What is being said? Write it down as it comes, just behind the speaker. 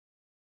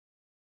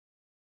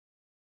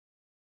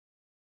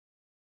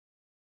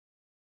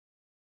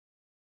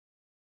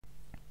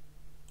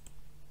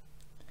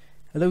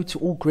Hello to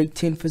all grade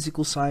 10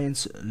 physical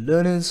science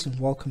learners, and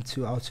welcome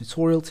to our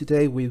tutorial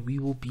today where we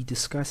will be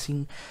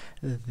discussing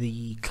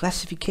the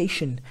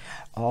classification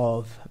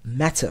of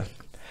matter.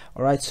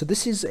 Alright, so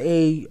this is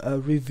a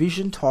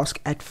revision task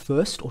at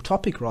first, or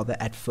topic rather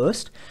at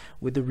first,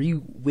 where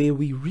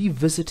we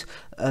revisit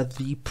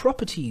the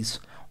properties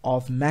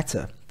of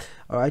matter.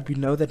 Alright, we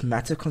know that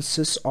matter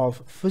consists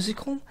of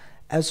physical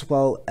as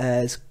well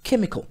as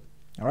chemical.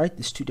 Alright,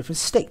 there's two different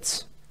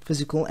states.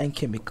 Physical and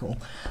chemical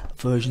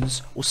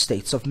versions or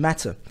states of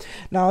matter.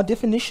 Now, a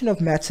definition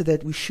of matter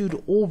that we should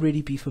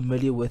already be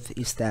familiar with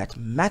is that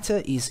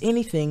matter is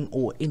anything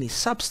or any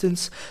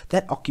substance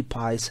that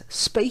occupies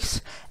space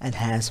and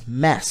has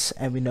mass,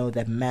 and we know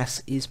that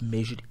mass is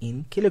measured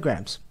in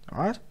kilograms.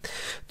 Alright,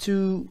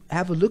 to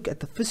have a look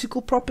at the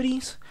physical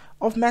properties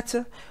of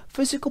matter.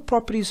 Physical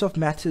properties of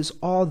matters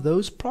are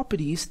those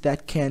properties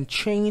that can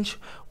change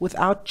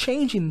without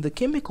changing the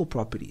chemical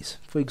properties.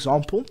 For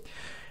example,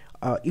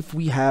 if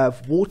we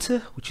have water,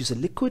 which is a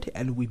liquid,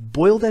 and we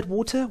boil that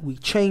water, we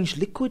change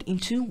liquid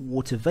into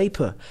water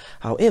vapor.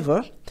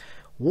 However,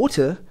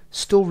 water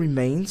still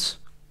remains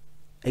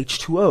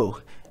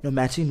H2O, no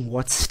matter in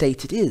what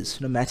state it is,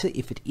 no matter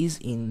if it is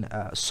in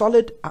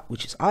solid,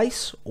 which is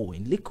ice, or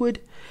in liquid,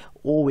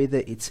 or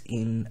whether it's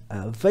in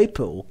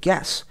vapor or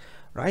gas,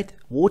 right?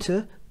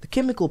 Water, the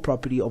chemical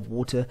property of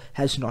water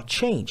has not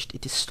changed.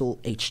 It is still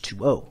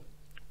H2O.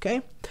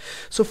 Okay,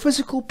 so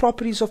physical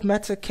properties of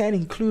matter can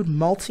include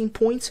melting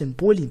points and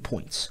boiling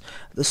points.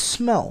 The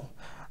smell,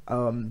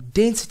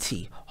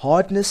 density,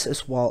 hardness,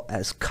 as well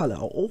as color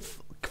are all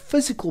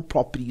physical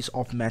properties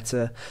of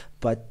matter,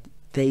 but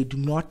they do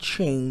not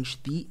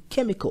change the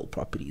chemical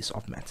properties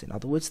of matter. In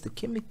other words,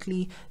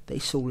 chemically they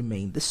still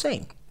remain the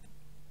same.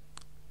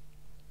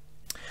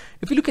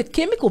 If you look at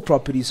chemical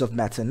properties of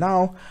matter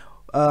now,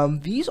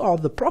 these are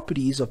the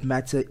properties of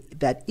matter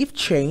that, if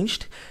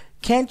changed,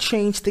 can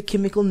change the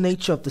chemical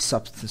nature of the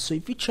substance. So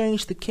if you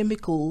change the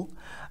chemical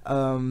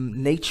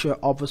nature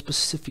of a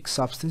specific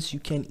substance, you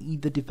can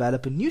either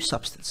develop a new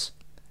substance.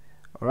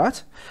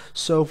 Alright,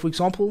 so for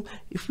example,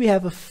 if we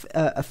have a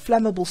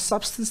flammable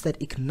substance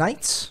that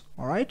ignites,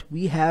 alright,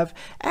 we have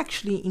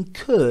actually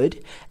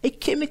incurred a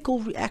chemical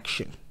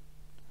reaction.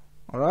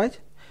 Alright,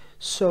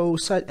 so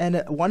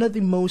one of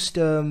the most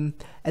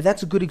and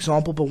that's a good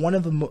example, but one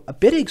of a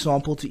better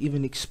example to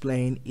even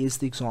explain is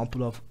the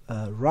example of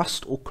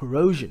rust or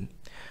corrosion.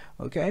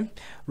 Okay,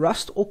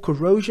 rust or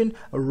corrosion,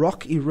 a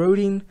rock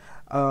eroding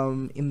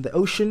in the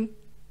ocean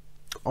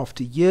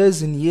after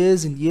years and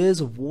years and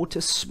years of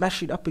water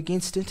smashing up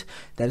against it.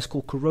 That is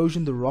called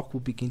corrosion. The rock will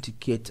begin to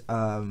get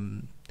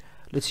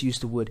let's use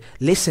the word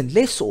less and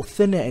less, or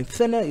thinner and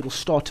thinner. It'll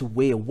start to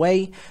wear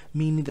away,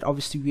 meaning that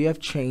obviously we have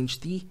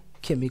changed the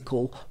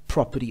chemical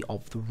property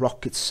of the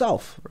rock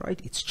itself, right?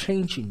 It's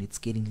changing, it's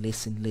getting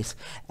less and less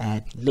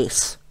and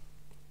less.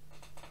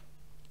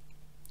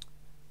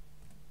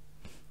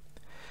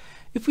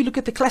 If we look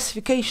at the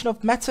classification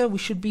of matter, we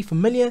should be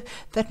familiar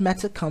that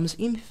matter comes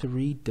in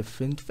three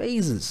different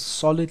phases: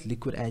 solid,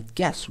 liquid, and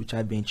gas, which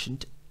I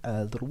mentioned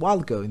a little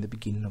while ago in the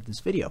beginning of this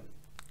video.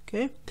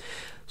 Okay,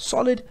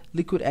 solid,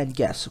 liquid, and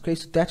gas. Okay,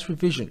 so that's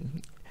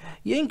revision.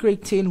 Here in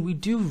grade 10, we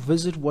do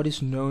visit what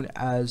is known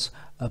as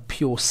a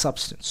pure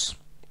substance.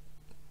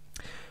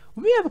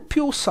 When we have a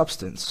pure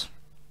substance,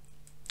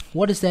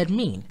 what does that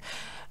mean?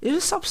 It is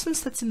a substance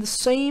that's in the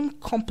same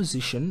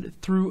composition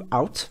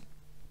throughout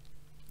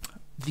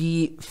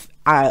the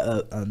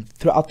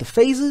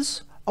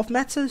phases of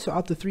matter.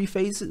 Throughout the three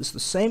phases, it's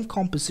the same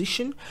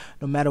composition.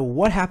 No matter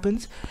what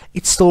happens,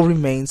 it still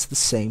remains the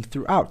same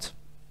throughout.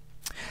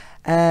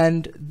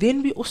 And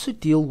then we also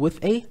deal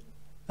with a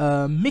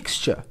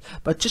mixture.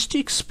 But just to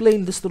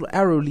explain this little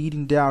arrow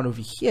leading down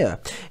over here,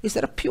 is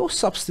that a pure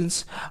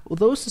substance,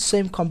 although it's the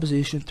same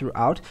composition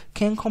throughout,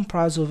 can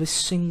comprise of a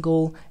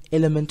single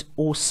element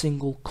or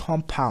single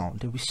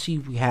compound. And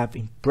we have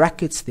in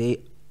brackets there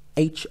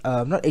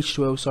not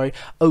H2O, sorry,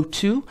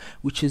 O2,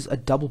 which is a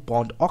double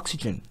bond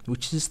oxygen,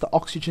 which is the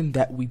oxygen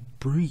that we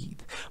breathe.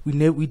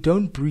 We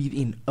don't breathe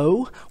in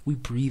O, we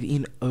breathe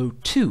in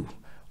O2.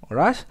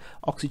 Alright,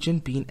 oxygen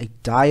being a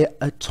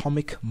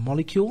diatomic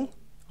molecule.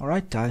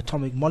 Alright,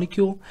 diatomic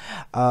molecule.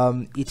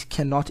 It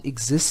cannot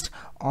exist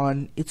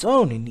on its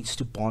own. It needs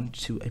to bond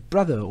to a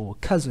brother or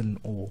a cousin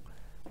or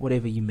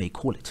whatever you may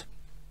call it.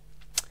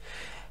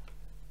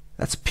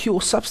 That's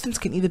pure substance,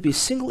 can either be a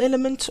single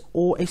element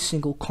or a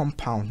single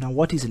compound. Now,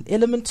 what is an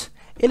element?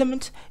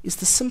 Element is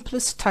the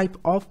simplest type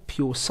of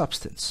pure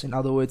substance. In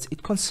other words,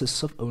 it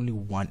consists of only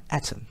one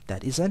atom.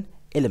 That is an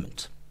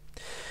element.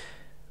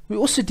 We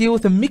also deal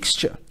with a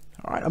mixture.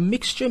 Alright, a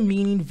mixture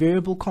meaning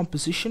variable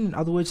composition. In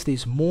other words,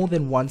 there's more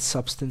than one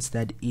substance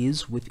that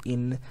is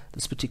within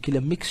this particular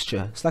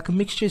mixture. It's like a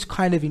mixture is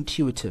kind of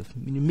intuitive.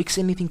 When you mix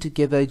anything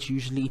together, it's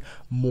usually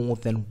more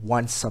than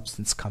one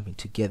substance coming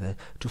together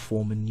to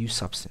form a new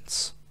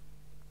substance.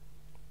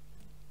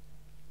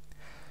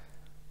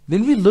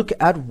 Then we look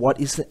at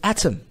what is the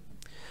atom.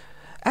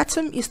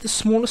 Atom is the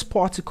smallest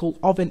particle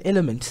of an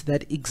element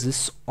that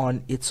exists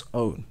on its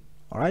own.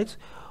 Alright,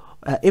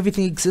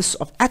 Everything exists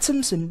of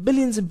atoms, and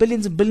billions and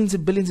billions and billions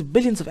and billions and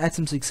billions of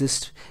atoms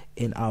exist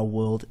in our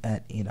world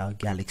and in our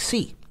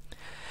galaxy.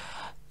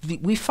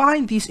 We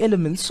find these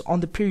elements on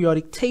the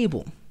periodic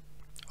table.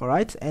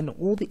 Alright, and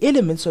all the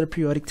elements on the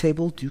periodic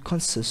table do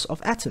consist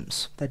of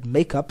atoms that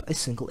make up a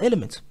single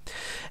element.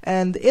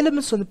 And the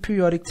elements on the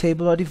periodic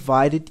table are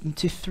divided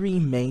into three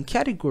main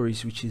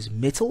categories, which is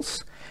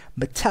metals,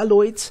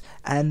 metalloids,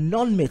 and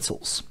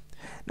non-metals.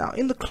 Now,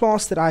 in the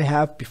class that I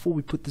have before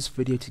we put this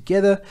video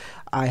together,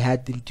 I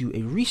had them do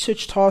a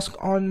research task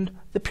on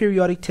the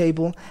periodic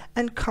table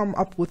and come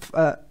up with,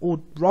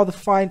 or rather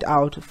find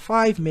out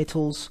 5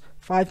 metals,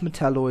 5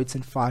 metalloids,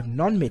 and 5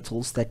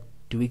 non-metals that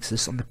do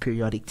exist on the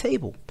periodic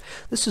table.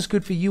 This is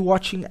good for you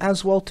watching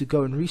as well, to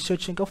go and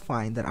research and go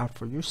find that out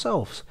for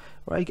yourselves,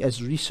 right?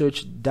 As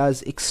research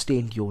does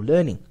extend your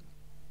learning.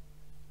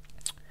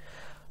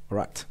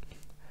 Right.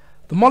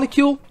 The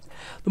molecule.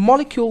 The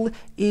molecule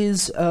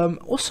is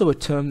also a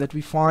term that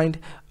we find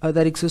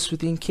that exists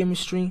within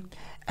chemistry,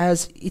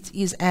 as it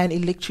is an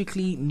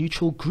electrically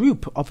neutral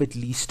group of at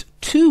least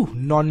 2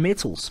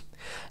 nonmetals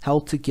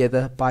held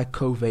together by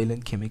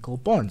covalent chemical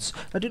bonds.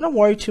 Now, do not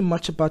worry too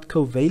much about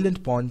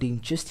covalent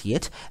bonding just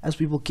yet, as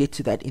we will get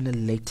to that in a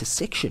later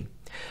section.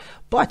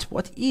 But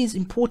what is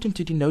important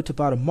to denote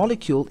about a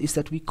molecule is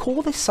that we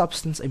call the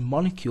substance a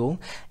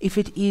molecule if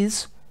it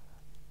is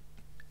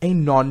a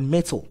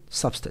non-metal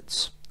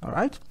substance.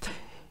 Alright?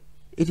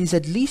 It is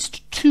at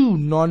least 2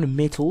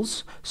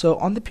 non-metals. So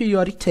on the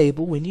periodic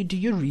table, when you do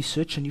your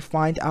research and you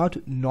find out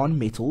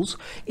non-metals,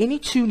 any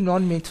 2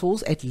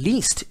 non-metals, at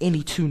least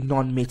any 2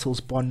 non-metals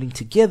bonding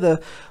together,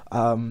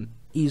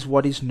 is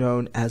what is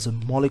known as a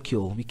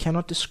molecule. We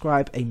cannot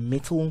describe a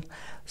metal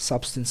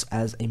substance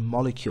as a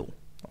molecule.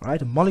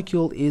 Alright, a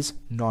molecule is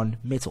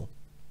non-metal.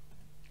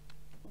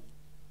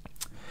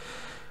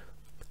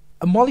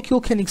 A molecule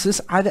can exist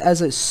either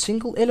as a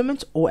single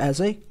element or as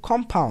a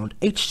compound.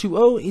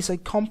 H2O is a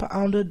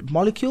compounded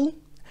molecule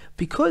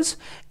because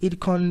it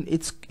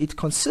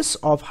consists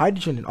of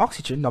hydrogen and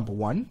oxygen, number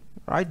one,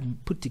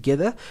 right? Put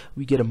together,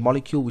 we get a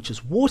molecule which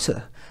is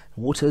water.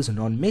 Water is a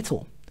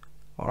non-metal,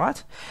 all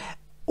right?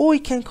 Or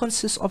it can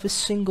consist of a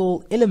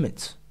single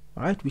element,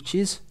 right, which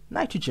is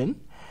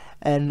nitrogen.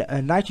 And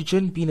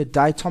nitrogen being a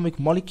diatomic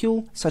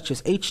molecule, such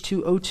as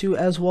H2O2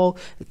 as well,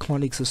 it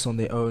can't exist on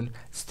their own.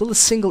 Still a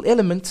single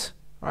element,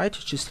 right?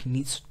 It just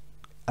needs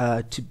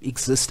to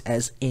exist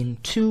as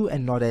N2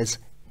 and not as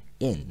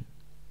N.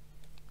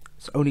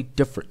 It's the only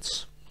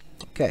difference.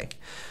 Okay.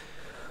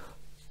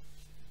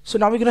 So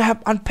now we're going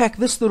to unpack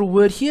this little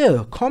word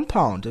here,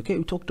 compound. Okay,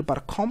 we talked about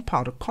a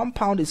compound. A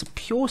compound is a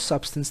pure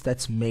substance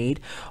that's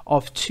made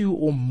of 2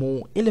 or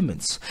more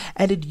elements,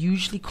 and it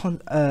usually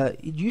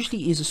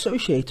is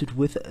associated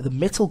with the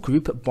metal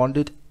group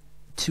bonded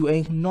to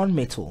a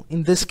non-metal.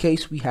 In this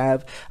case, we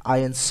have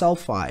iron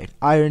sulfide,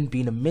 iron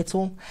being a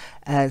metal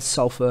and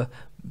sulfur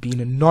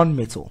being a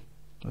non-metal.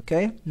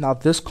 Okay, now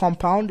this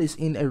compound is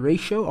in a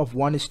ratio of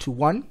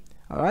 1:1.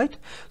 All right,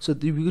 so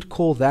we would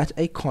call that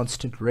a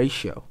constant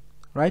ratio.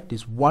 Right,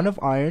 there's 1 of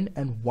iron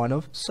and 1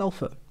 of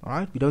sulfur. All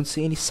right, we don't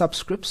see any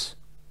subscripts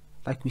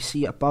like we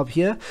see above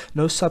here.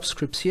 No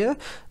subscripts here,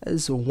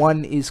 as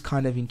 1 is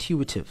kind of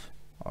intuitive.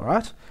 All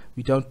right,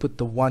 we don't put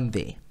the 1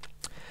 there.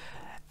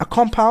 A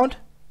compound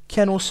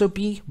can also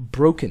be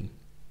broken.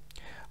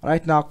 All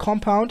right, now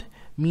compound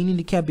meaning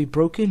it can be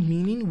broken,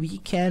 meaning we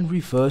can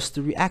reverse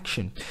the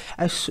reaction.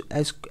 As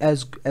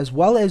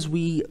well as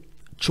we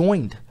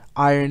joined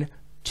iron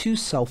to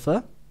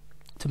sulfur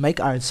to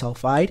make iron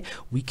sulfide,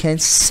 we can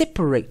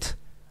separate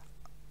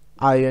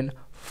iron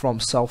from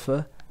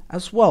sulfur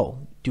as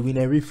well, doing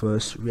a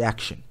reverse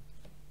reaction.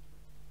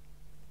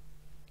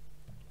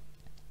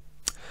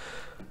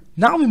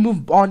 Now we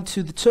move on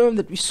to the term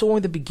that we saw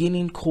in the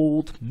beginning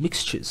called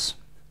mixtures.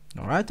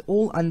 All right,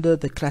 all under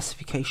the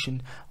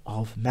classification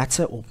of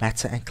matter, or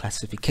matter and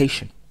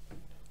classification.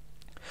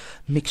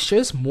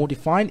 Mixtures, more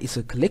defined, is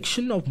a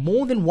collection of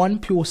more than one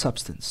pure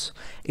substance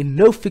in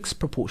no fixed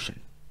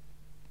proportion.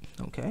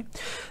 Okay,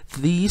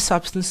 these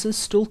substances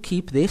still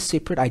keep their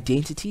separate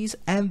identities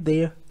and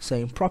their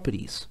same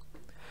properties.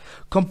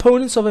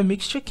 Components of a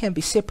mixture can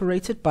be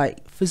separated by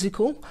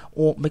physical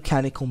or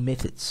mechanical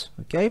methods.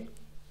 Okay,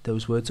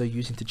 those words are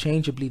used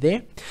interchangeably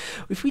there.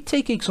 If we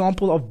take an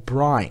example of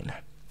brine,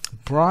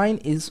 brine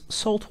is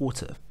salt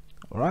water,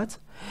 all right,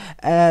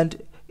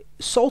 and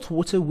salt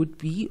water would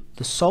be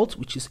the salt,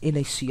 which is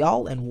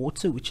NaCl, and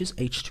water, which is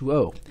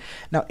H2O.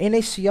 Now,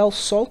 NaCl,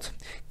 salt,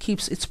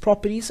 keeps its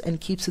properties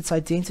and keeps its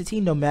identity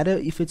no matter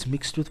if it's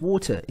mixed with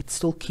water. It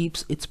still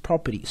keeps its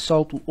property.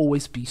 Salt will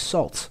always be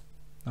salt.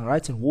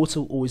 Alright, and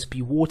water will always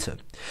be water.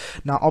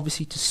 Now,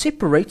 obviously, to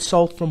separate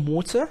salt from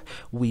water,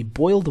 we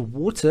boil the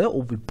water,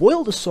 or we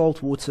boil the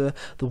salt water.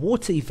 The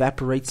water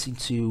evaporates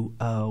into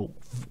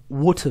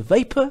water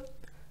vapor,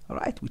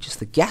 alright, which is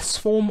the gas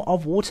form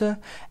of water,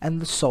 and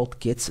the salt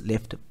gets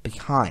left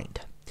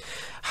behind.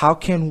 How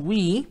can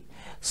we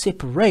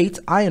separate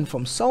iron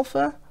from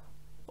sulfur,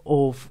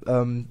 or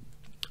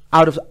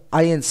out of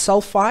iron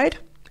sulfide?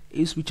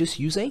 Is we just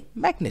use a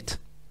magnet.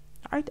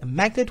 Right? A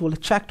magnet will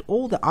attract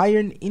all the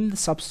iron in the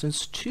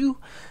substance to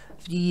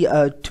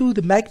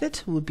the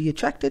magnet, will be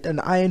attracted, and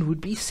the iron would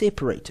be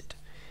separated.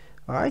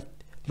 All right.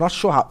 Not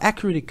sure how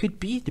accurate it could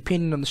be,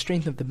 depending on the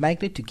strength of the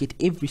magnet, to get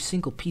every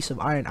single piece of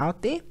iron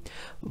out there,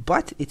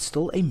 but it's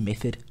still a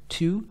method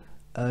to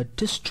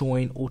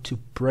disjoin or to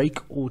break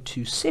or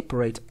to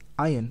separate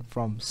iron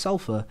from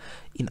sulfur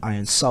in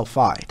iron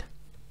sulfide.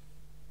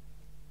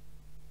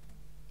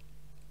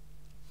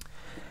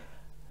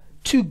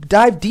 To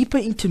dive deeper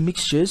into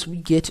mixtures, we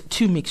get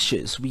two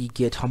mixtures. We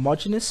get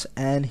homogeneous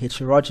and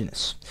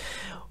heterogeneous.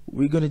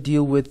 We're going to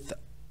deal with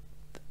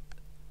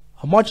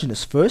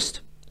homogeneous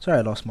first. Sorry,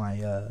 I lost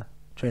my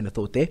train of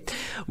thought there.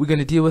 We're going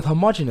to deal with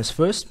homogeneous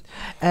first.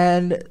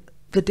 And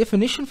the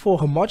definition for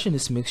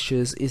homogeneous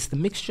mixtures is the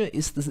mixture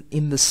is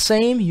in the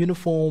same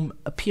uniform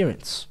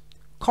appearance,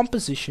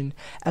 composition,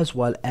 as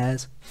well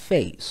as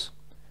phase.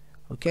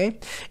 Okay?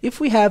 If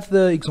we have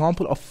the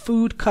example of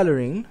food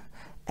coloring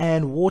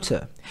and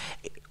water,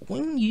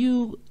 when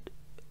you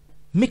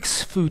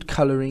mix food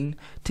coloring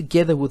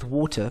together with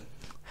water,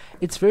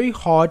 it's very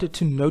hard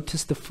to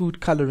notice the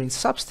food coloring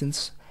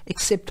substance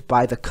except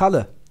by the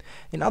color.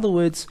 In other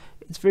words,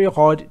 it's very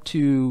hard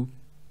to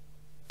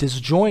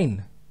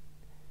disjoin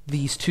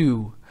these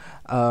two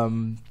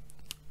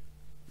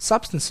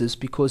substances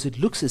because it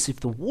looks as if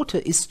the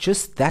water is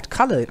just that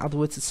color. In other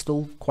words, it's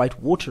still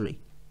quite watery.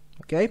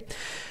 Okay.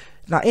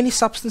 Now, any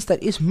substance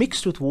that is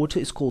mixed with water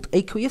is called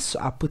aqueous. So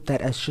I'll put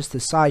that as just a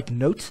side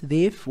note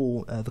there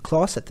for the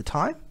class at the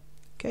time.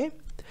 Okay.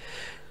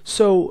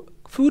 So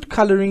food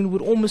coloring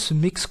would almost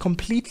mix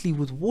completely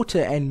with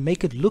water and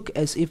make it look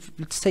as if,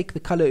 let's take the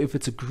color, if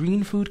it's a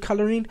green food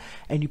coloring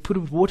and you put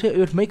it with water, it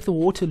would make the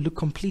water look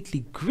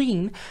completely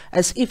green,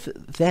 as if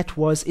that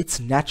was its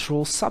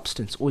natural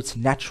substance or its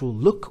natural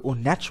look or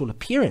natural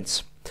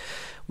appearance.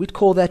 We'd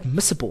call that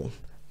miscible.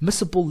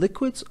 Miscible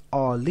liquids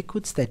are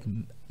liquids that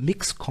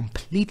mix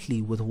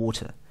completely with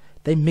water.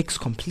 They mix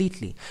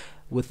completely.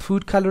 With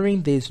food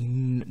coloring, there's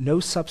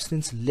no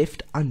substance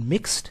left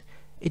unmixed.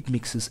 It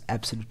mixes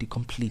absolutely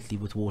completely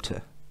with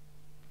water.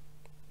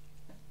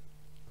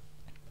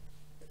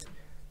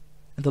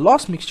 And the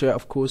last mixture,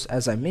 of course,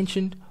 as I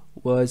mentioned,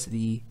 was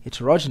the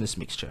heterogeneous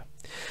mixture.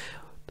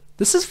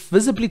 This is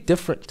visibly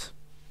different.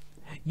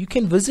 You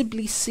can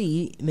visibly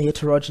see in the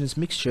heterogeneous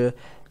mixture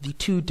the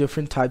two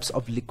different types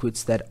of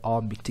liquids that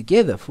are mixed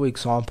together. For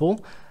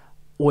example,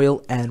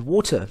 oil and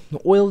water.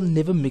 The oil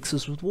never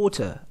mixes with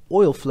water.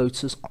 Oil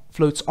floats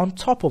on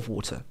top of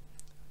water.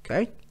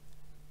 Okay?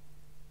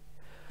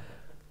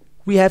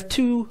 We have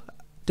two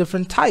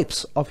different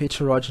types of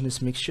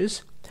heterogeneous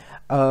mixtures.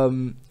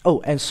 And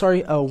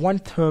sorry, one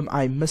term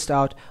I missed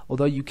out,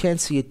 although you can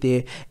see it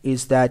there,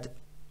 is that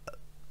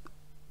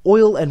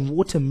oil and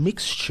water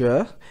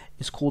mixture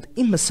is called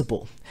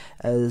immiscible,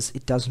 as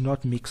it does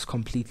not mix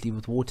completely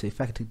with water. In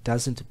fact, it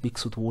doesn't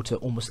mix with water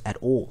almost at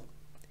all.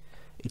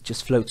 It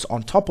just floats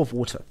on top of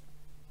water.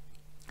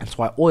 That's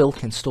why oil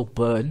can still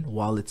burn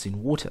while it's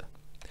in water.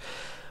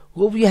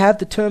 Well, we have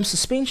the term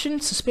suspension.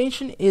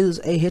 Suspension is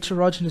a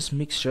heterogeneous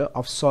mixture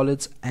of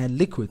solids and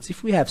liquids.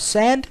 If we have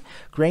sand,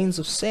 grains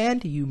of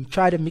sand, you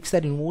try to mix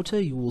that in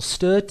water, you will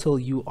stir till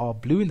you are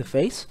blue in the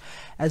face,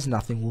 as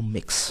nothing will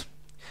mix.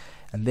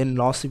 And then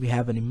lastly, we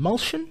have an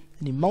emulsion.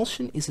 An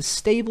emulsion is a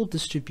stable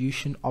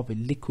distribution of a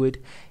liquid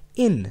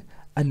in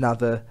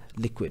another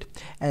liquid.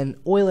 And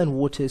oil and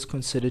water is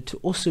considered to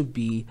also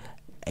be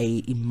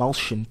a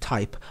emulsion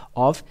type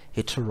of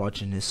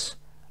heterogeneous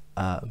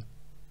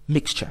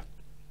mixture.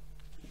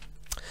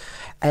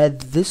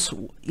 And this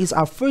is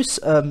our first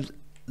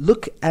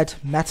look at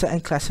matter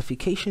and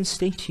classification.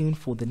 Stay tuned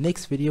for the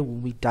next video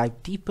when we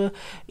dive deeper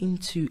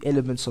into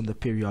elements on the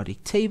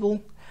periodic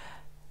table,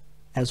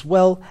 as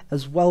well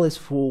as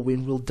for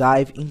when we'll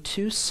dive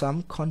into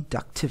some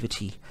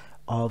conductivity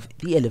of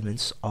the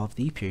elements of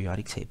the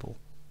periodic table.